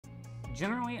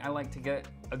Generally, I like to get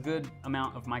a good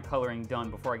amount of my coloring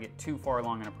done before I get too far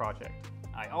along in a project.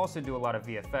 I also do a lot of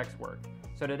VFX work.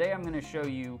 So today I'm going to show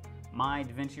you my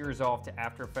Davinci Resolve to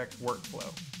After Effects workflow.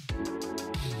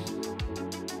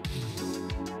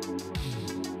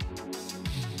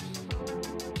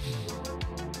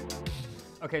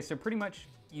 Okay, so pretty much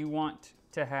you want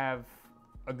to have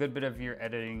a good bit of your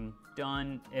editing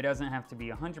done. It doesn't have to be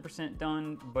 100%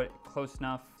 done, but close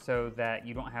enough so that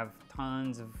you don't have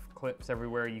tons of clips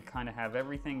everywhere. You kind of have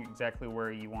everything exactly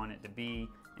where you want it to be.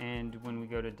 And when we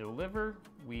go to deliver,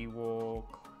 we will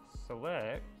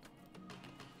select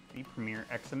the Premiere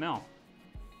XML.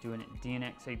 Doing it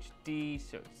DNx HD,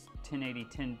 so it's 1080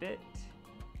 10-bit.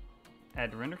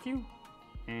 Add to render queue,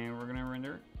 and we're gonna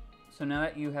render it. So now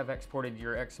that you have exported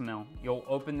your XML, you'll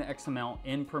open the XML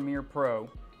in Premiere Pro,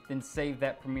 then save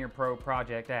that Premiere Pro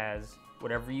project as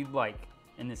whatever you'd like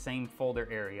in the same folder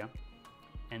area.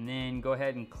 And then go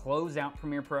ahead and close out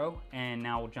Premiere Pro, and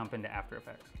now we'll jump into After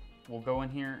Effects. We'll go in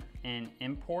here and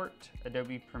import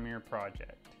Adobe Premiere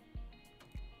Project.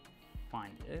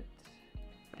 Find it.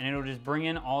 And it'll just bring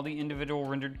in all the individual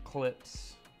rendered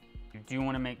clips. You do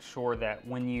want to make sure that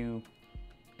when you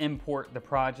import the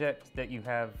project that you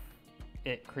have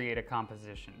it create a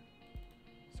composition.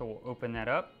 So we'll open that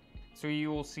up. So you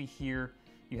will see here,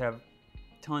 you have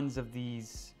tons of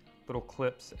these little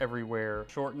clips everywhere,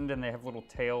 shortened, and they have little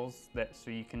tails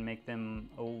so you can make them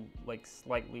like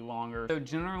slightly longer. So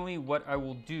generally what I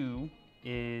will do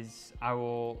is I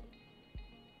will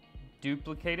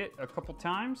duplicate it a couple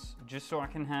times just so I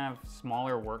can have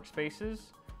smaller workspaces.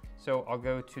 So I'll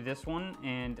go to this one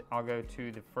and I'll go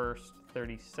to the first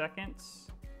 30 seconds.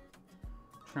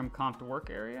 Trim comp to work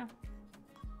area.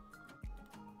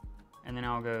 And then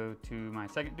I'll go to my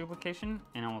second duplication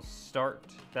and I will start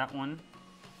that one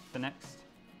the next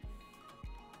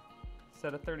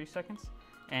set of 30 seconds.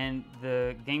 And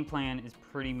the game plan is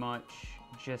pretty much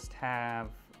just have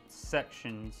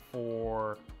sections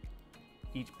for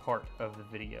each part of the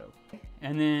video.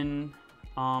 And then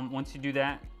once you do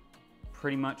that,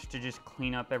 pretty much to just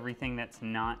clean up everything that's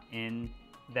not in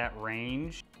that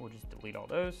range, we'll just delete all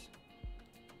those.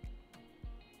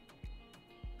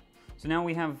 So now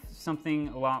we have something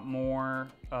a lot more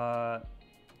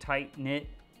tight-knit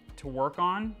to work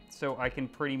on. So I can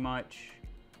pretty much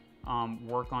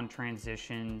work on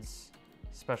transitions,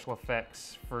 special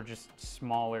effects for just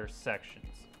smaller sections.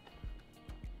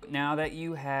 Now that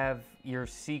you have your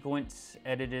sequence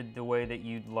edited the way that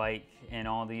you'd like and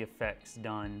all the effects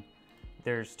done,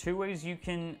 there's two ways you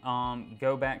can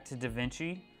go back to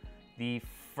Davinci. The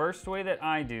first way that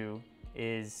I do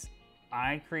is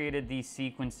I created these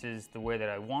sequences the way that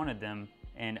I wanted them,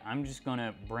 and I'm just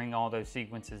gonna bring all those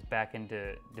sequences back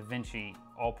into Davinci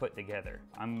all put together.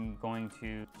 I'm going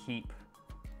to keep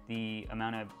the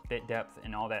amount of bit depth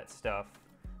and all that stuff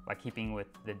by keeping with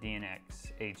the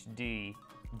DNx HD.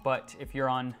 But if you're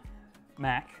on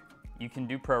Mac, you can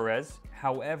do ProRes.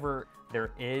 However,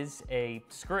 there is a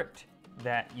script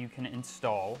that you can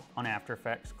install on After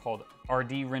Effects called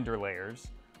RD Render Layers,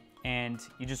 and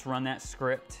you just run that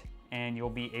script and you'll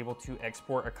be able to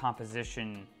export a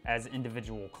composition as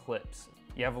individual clips.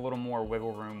 You have a little more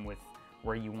wiggle room with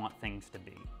where you want things to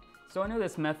be. So I know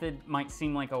this method might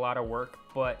seem like a lot of work,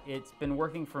 but it's been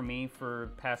working for me for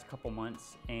the past couple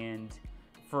months, and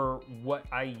for what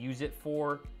I use it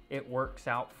for, it works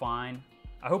out fine.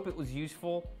 I hope it was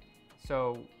useful,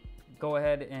 so go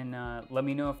ahead and let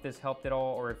me know if this helped at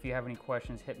all, or if you have any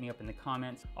questions, hit me up in the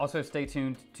comments. Also stay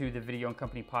tuned to the Video and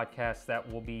Company podcast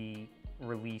that will be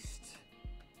released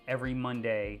every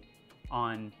Monday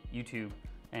on YouTube,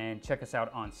 and check us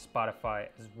out on Spotify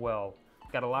as well.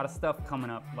 Got a lot of stuff coming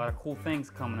up, a lot of cool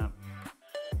things coming up.